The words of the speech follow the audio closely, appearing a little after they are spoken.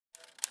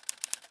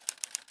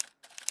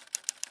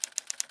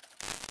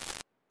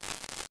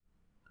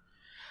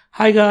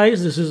Hi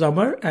guys, this is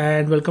Amar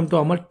and welcome to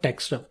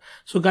amar.techstuff.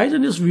 So guys,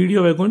 in this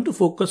video we're going to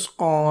focus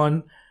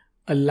on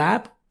a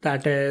lab,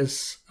 that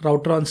is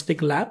router on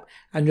stick lab,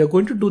 and we're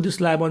going to do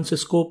this lab on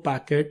Cisco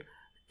packet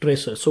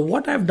tracer. So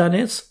what I've done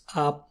is,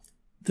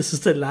 this is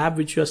the lab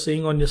which you are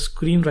seeing on your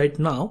screen right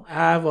now. I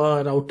have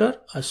a router,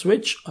 a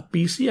switch, a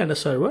PC and a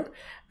server,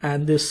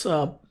 and this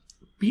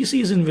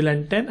PC is in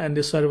Vlan 10 and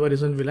this server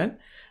is in Vlan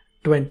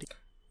 20.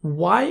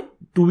 Why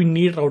do we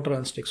need router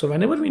on stick? So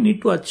whenever we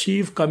need to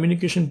achieve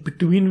communication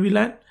between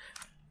VLAN,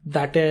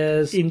 that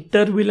is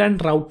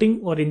inter-VLAN routing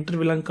or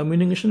inter-VLAN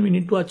communication we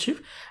need to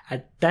achieve,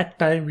 at that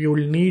time we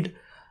will need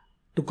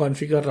to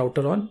configure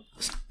router on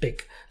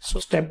stick.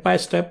 So step by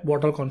step,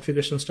 what are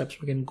configuration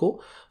steps we can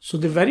go. So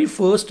the very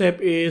first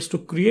step is to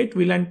create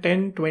VLAN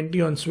 10,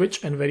 20 on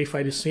switch and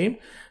verify the same.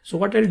 So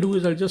what I'll do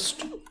is I'll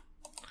just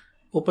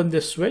open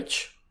this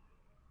switch.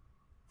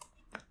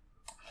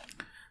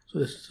 So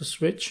this is the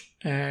switch,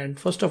 and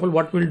first of all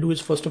what we'll do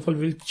is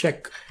we'll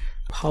check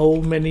how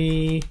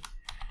many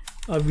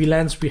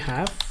VLANs we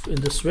have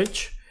in the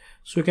switch.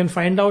 So you can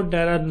find out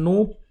there are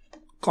no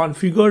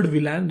configured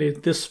VLAN. There's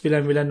this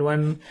VLAN, VLAN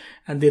 1,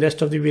 and the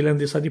rest of the VLAN,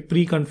 these are the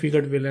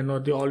pre-configured VLAN or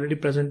the already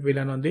present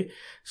VLAN on the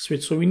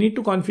switch. So we need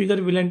to configure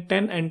VLAN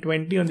 10 and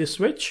 20 on the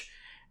switch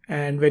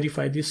and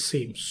verify the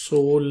same.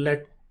 So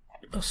let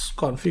us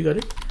configure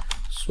it.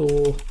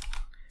 So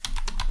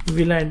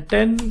VLAN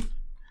 10,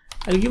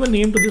 I'll give a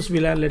name to this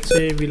VLAN, let's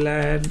say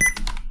VLAN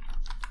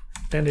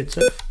 10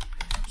 itself.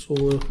 So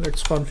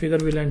let's configure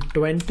VLAN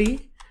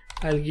 20.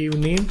 I'll give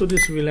name to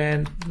this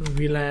VLAN,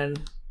 VLAN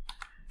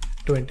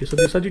 20. So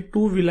these are the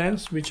two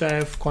VLANs which I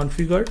have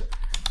configured.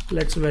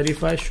 Let's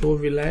verify, show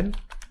VLAN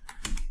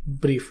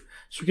brief.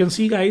 So you can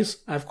see guys,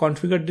 I've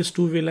configured these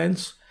two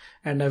VLANs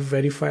and I've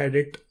verified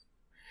it.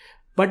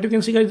 But you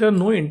can see guys, there are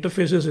no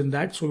interfaces in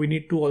that, so we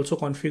need to also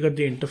configure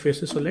the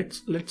interfaces. So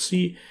let's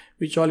see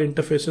which all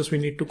interfaces we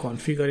need to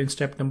configure in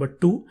step number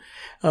 2.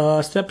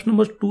 Step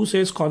number 2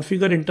 says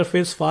configure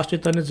interface fast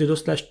Ethernet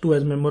 0/2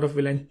 as member of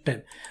VLAN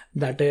 10.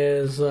 That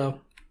is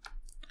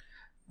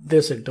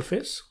this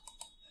interface.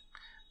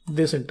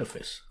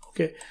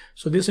 Okay,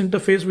 so this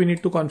interface we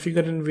need to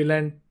configure in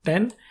VLAN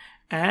 10,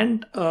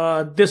 and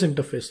this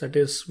interface, that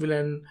is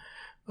VLAN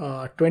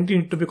 20,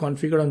 need to be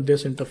configured on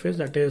this interface,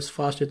 that is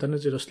fast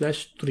Ethernet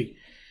 0/3.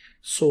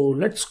 So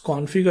let's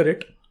configure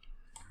it.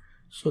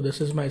 So this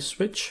is my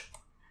switch,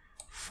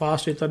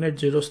 fast Ethernet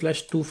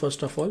 0/2.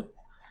 First of all,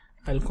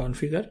 I'll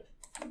configure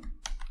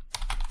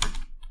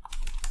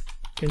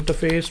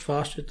interface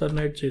fast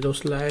Ethernet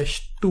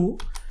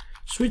 0/2,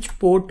 switch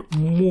port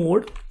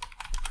mode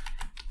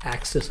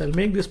access. I'll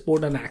make this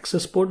port an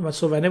access port.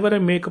 So whenever I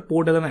make a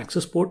port as an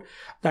access port,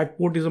 that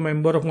port is a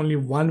member of only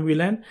one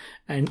VLAN,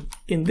 and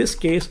in this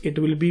case it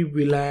will be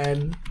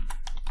VLAN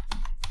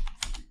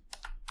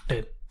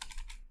 10.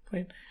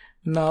 Right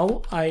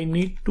now I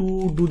need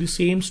to do the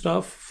same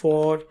stuff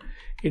for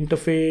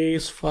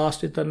interface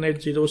fast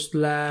Ethernet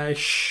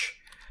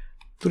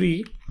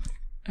 0/3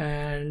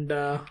 and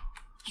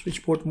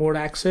switch port mode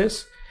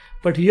access,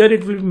 but here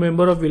it will be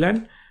member of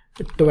VLAN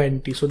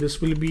 20. So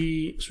this will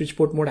be switch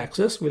port mode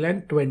access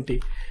VLAN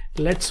 20.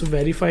 Let's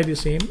verify the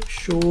same,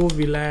 show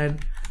VLAN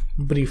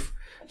brief.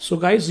 So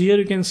guys, here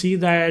you can see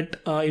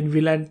that in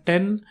VLAN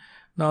 10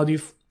 now the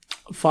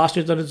fast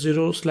Ethernet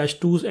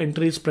 0/2's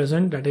entry is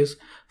present, that is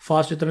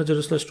fast Ethernet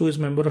 0/2 is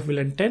member of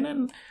VLAN 10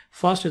 and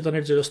fast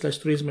Ethernet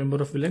 0/3 is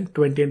member of VLAN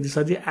 20, and these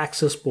are the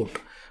access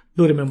port.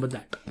 Do remember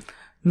that.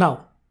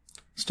 Now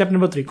step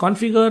number 3,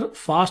 configure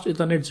fast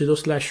Ethernet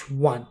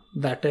 0/1,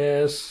 that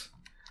is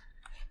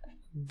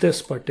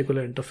this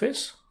particular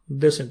interface,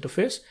 this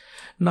interface.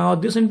 Now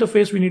this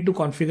interface we need to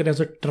configure as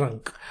a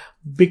trunk,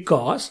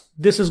 because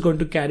this is going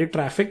to carry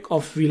traffic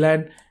of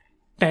VLAN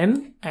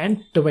 10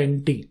 and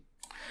 20,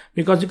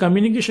 because the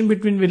communication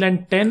between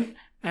VLAN 10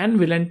 and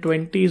VLAN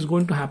 20 is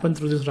going to happen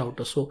through this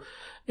router. So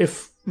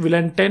if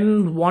VLAN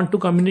 10 want to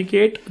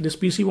communicate, this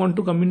PC want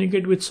to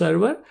communicate with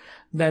server,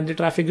 then the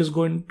traffic is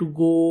going to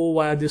go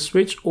via this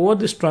switch over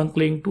this trunk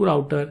link to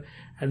router,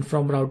 and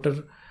from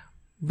router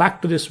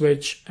back to the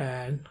switch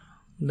and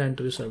then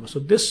to the server. So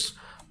this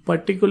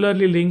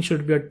particularly link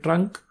should be a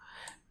trunk.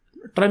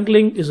 Trunk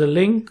link is a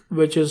link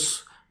which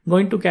is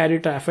going to carry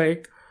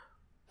traffic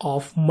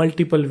of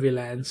multiple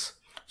VLANs.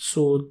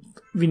 So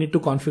we need to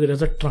configure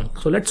as a trunk.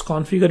 So let's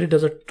configure it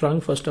as a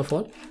trunk first of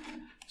all.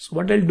 So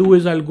what I'll do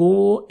is I'll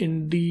go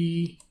in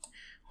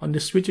on the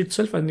switch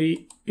itself, and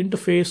the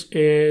interface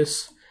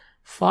is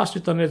fast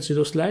Ethernet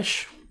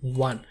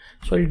 0/1.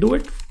 So I'll do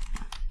it,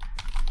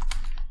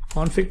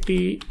 config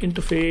the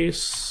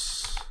interface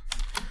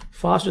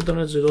fast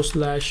Ethernet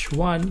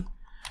 0/1.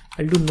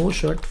 I'll do no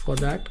shut for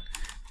that,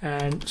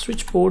 and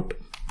switch port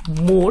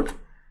mode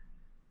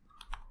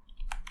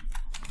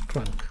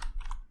trunk.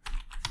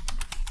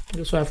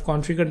 Okay, so I've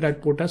configured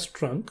that port as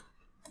trunk.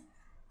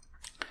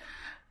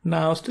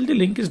 Now still the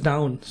link is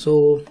down,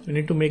 so we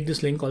need to make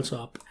this link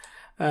also up.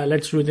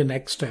 Let's do the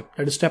next step,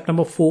 that is step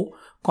number 4,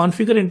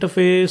 configure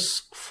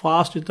interface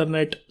fast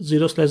Ethernet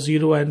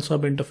 0/0 and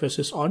sub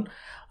interfaces on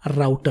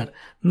router.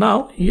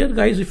 Now here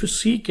guys, if you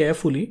see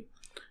carefully,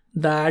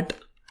 that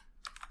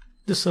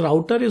this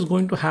router is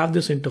going to have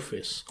this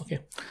interface. Okay,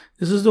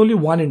 this is the only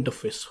one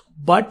interface,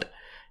 but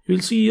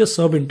you'll see here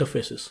sub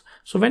interfaces.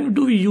 So when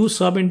do we use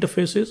sub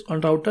interfaces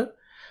on router?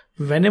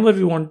 Whenever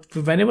we want,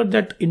 whenever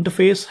that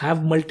interface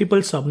have multiple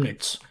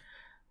subnets.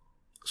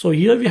 So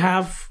here we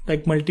have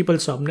like multiple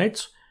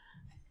subnets,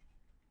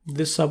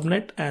 this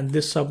subnet and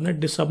this subnet.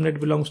 This subnet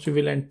belongs to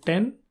VLAN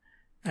 10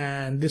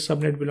 and this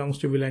subnet belongs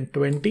to VLAN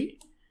 20.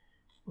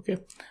 Okay,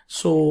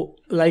 so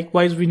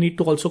likewise we need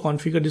to also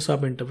configure the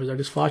sub interface, that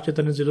is fast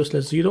Ethernet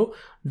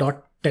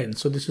 0/0.10.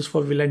 So this is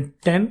for VLAN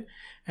 10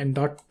 and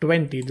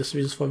 .20. This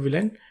is for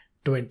VLAN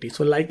 20.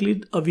 So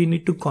likely we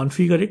need to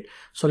configure it.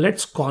 So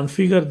let's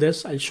configure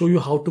this. I'll show you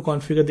how to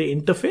configure the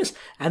interface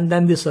and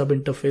then the sub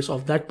interface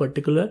of that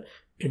particular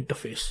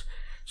interface.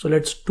 So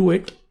let's do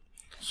it.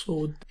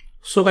 So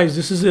guys,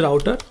 this is the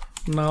router.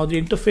 Now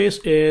the interface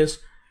is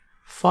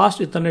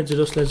fast Ethernet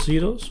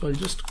 0/0. So I'll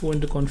just go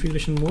into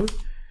configuration mode.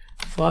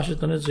 Fast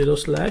Ethernet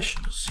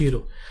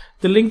 0/0.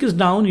 The link is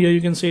down here.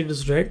 You can see it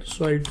is red.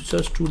 So I'll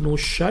just do no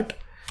shut.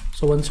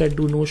 So once I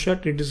do no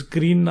shut, it is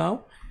green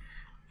now.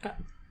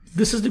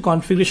 This is the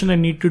configuration I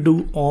need to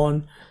do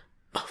on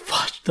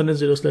fast Ethernet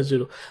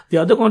 0/0. The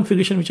other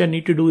configuration which I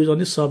need to do is on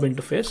the sub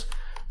interface.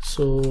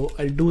 So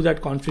I'll do that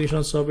configuration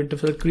on sub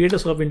interface. I'll create a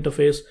sub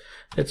interface.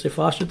 Let's say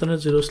fast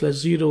Ethernet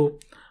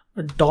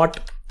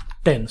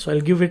 0/0.10. So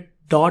I'll give it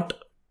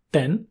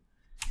 .10.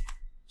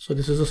 So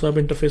this is a sub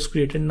interface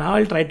created. Now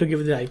I'll try to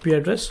give the IP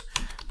address.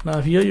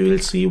 Now here you will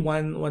see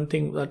one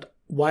thing that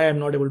why I'm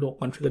not able to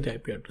configure the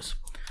IP address.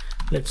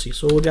 Let's see.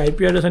 So the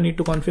IP address I need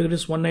to configure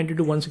is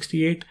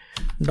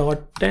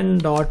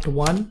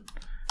 192.168.10.1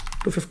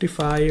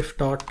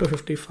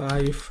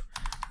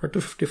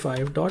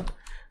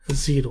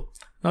 255.255.255.0.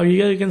 Now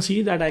here you can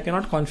see that I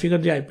cannot configure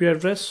the IP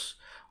address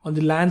on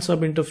the LAN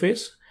sub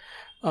interface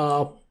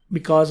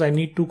because I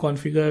need to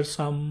configure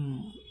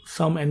some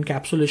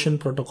encapsulation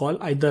protocol,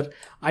 either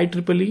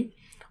IEEE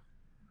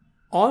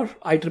or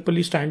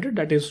IEEE standard,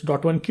 that is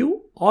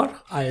 .1Q, or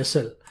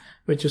ISL,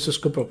 which is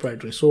Cisco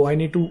proprietary. So I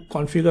need to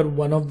configure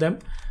one of them.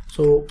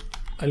 So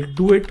I'll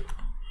do it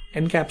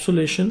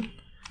encapsulation.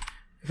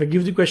 If I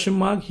give the question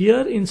mark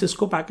here in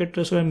Cisco packet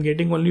tracer, I'm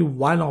getting only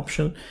one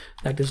option,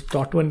 that is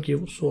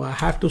 .1Q. So I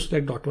have to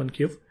select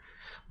 .1Q.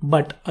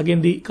 But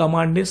again, the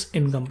command is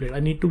incomplete. I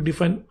need to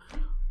define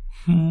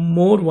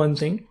one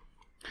thing.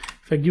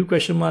 If I give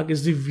question mark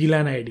is the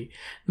VLAN ID.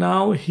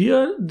 Now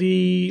here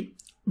the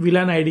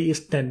VLAN ID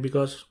is 10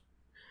 because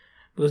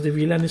the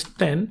VLAN is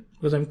 10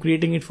 because I'm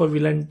creating it for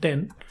VLAN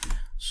 10.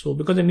 So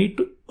because I need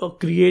to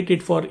create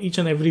it for each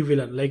and every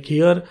VLAN. Like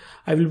here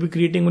I will be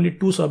creating only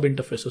 2 sub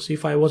interfaces.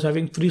 If I was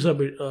having 3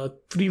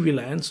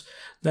 VLANs,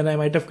 then I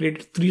might have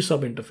created 3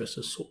 sub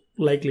interfaces. So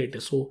likely it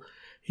is. So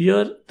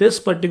here this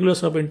particular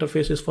sub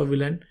interface is for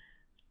VLAN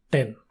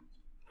 10.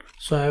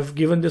 So I have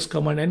given this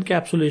command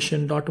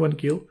encapsulation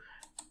 .1Q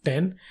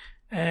 10,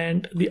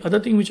 and the other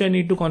thing which I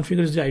need to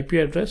configure is the IP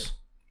address,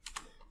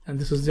 and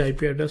this is the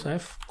IP address I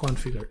have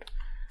configured.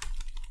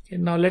 Okay,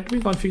 now let me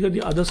configure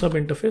the other sub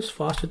interface,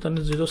 fast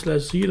Ethernet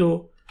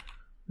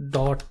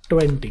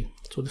 0/0.20.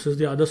 So this is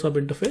the other sub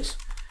interface,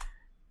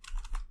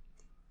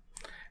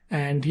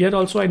 and here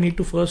also I need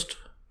to first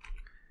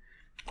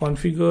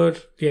configure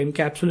the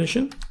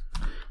encapsulation,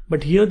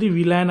 but here the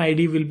VLAN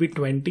ID will be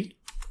 20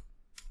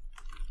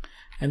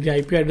 and the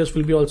IP address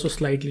will be also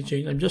slightly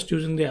changed. I'm just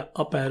using the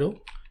up arrow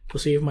to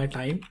save my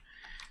time,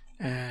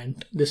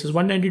 and this is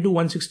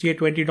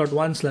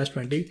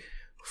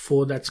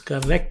 192.168.20.1/24. That's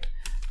correct.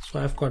 So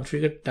I have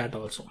configured that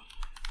also.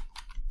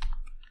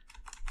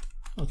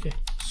 Okay,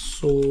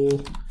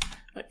 so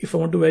if I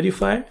want to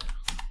verify,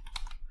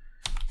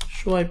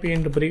 show IP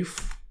in the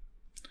brief.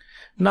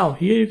 Now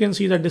here you can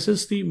see that this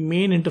is the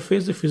main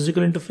interface, the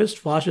physical interface,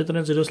 fast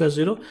Ethernet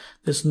 0/0.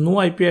 There's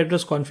no IP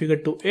address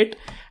configured to it,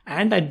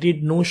 and I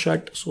did no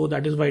shut, so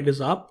that is why it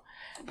is up.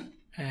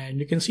 And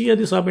you can see here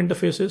the sub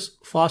interfaces,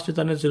 fast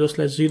Ethernet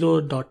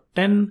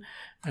 0/0.10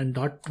 and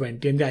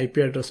 .20, and the IP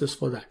addresses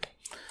for that.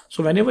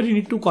 So whenever you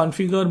need to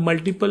configure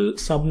multiple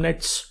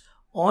subnets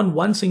on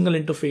one single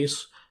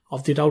interface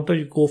of the router,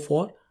 you go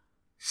for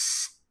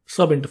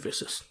sub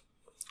interfaces.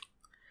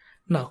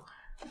 Now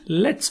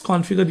let's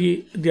configure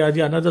the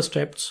another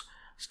steps.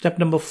 Step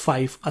number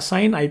 5,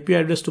 assign IP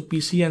address to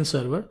PC and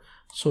server.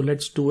 So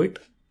let's do it.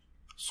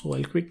 So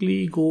I'll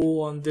quickly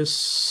go on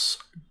this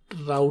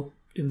route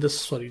in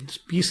this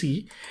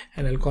PC,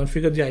 and I'll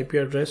configure the IP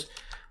address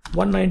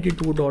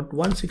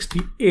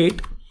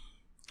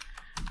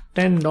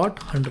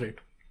 192.168.10.100.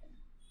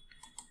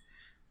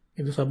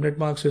 If the subnet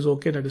mark says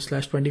okay, that is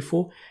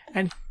 /24.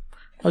 And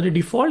now the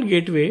default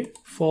gateway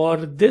for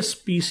this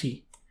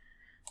PC,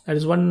 that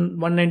is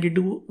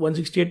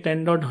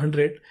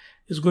 192.168.10.100,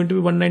 is going to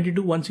be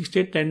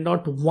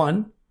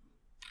 192.168.10.1,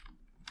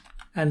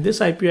 and this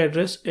IP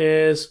address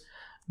is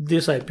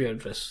this IP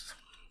address,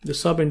 the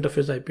sub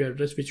interface IP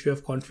address which we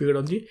have configured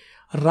on the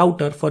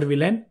router for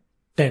VLAN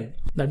 10.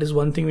 That is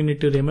one thing we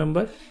need to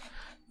remember.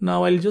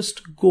 Now I'll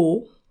just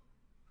go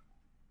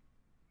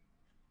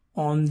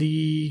on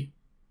the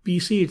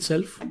PC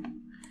itself,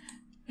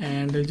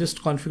 and I'll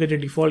just configure the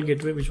default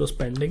gateway which was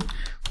pending,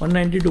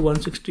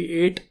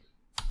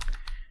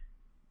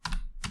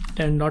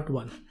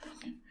 192.168.10.1.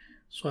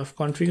 So I've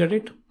configured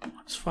it,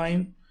 it's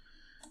fine.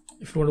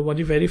 If you want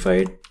to verify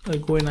it, I'll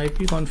go in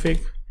IP config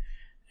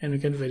and we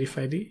can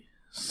verify the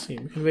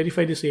same. You can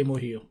verify the same over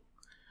here.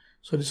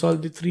 So this is all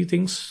the three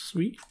things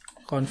we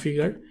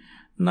configured.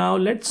 Now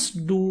let's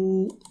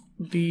do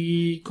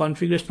the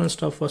configurational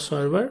stuff for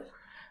server.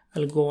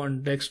 I'll go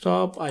on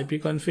desktop,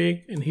 IP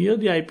config, and here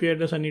the IP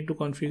address I need to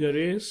configure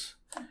is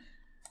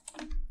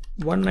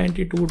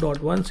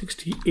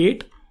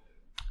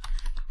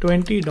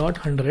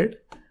 192.168.20.100,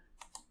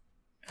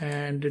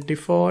 and the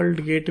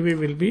default gateway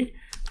will be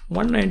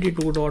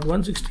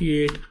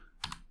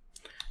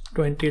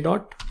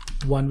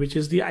 192.168.20.1, which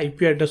is the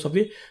IP address of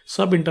the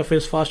sub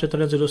interface fast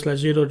Ethernet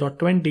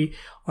 0/0.20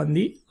 on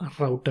the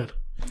router.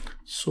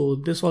 So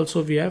this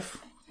also we have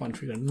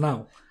configured.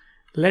 Now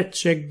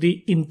let's check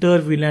the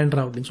inter-VLAN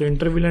routing. So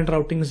inter-VLAN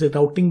routing is the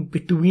routing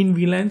between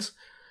VLANs.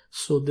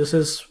 So this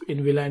is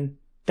in VLAN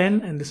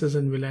 10 and this is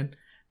in VLAN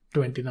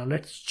 20. Now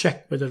let's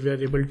check whether we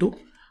are able to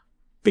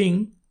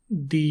ping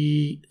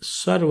the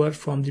server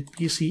from the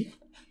PC.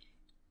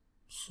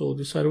 So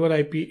the server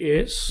IP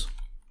is,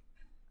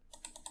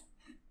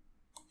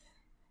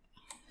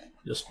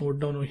 just note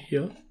down over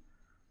here,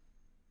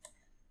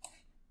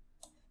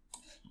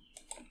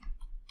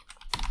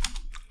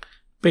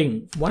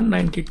 ping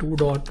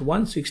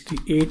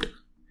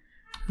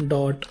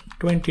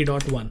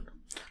 192.168.20.1.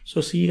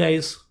 So see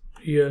guys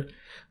here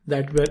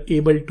that we're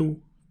able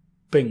to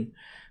ping.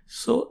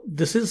 So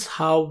this is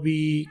how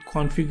we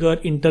configure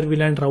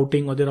inter-VLAN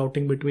routing or the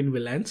routing between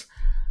VLANs.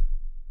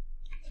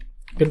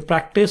 You can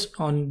practice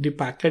on the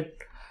packet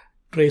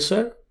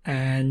tracer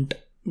and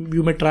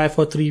you may try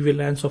for 3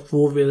 VLANs or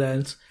 4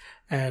 VLANs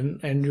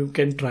and you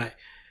can try.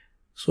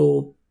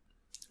 So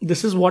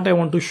this is what I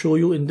want to show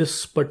you in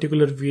this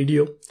particular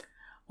video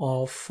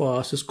of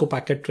Cisco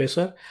Packet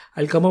Tracer.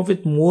 I'll come up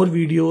with more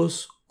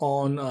videos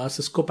on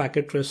Cisco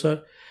Packet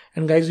Tracer.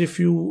 And guys, if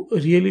you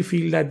really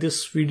feel that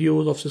these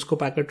videos of Cisco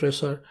Packet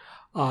Tracer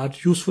are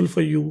useful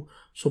for you,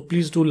 so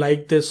please do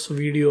like this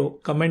video,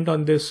 comment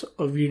on this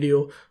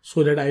video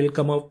so that I'll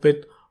come up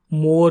with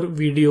more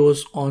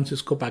videos on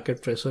Cisco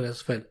Packet Tracer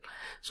as well.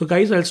 So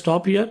guys, I'll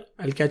stop here.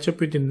 I'll catch up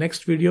with you in the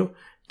next video.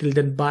 Till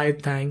then, bye,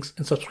 thanks,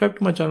 and subscribe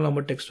to my channel,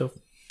 amar.techstuff,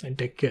 and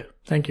take care.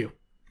 Thank you.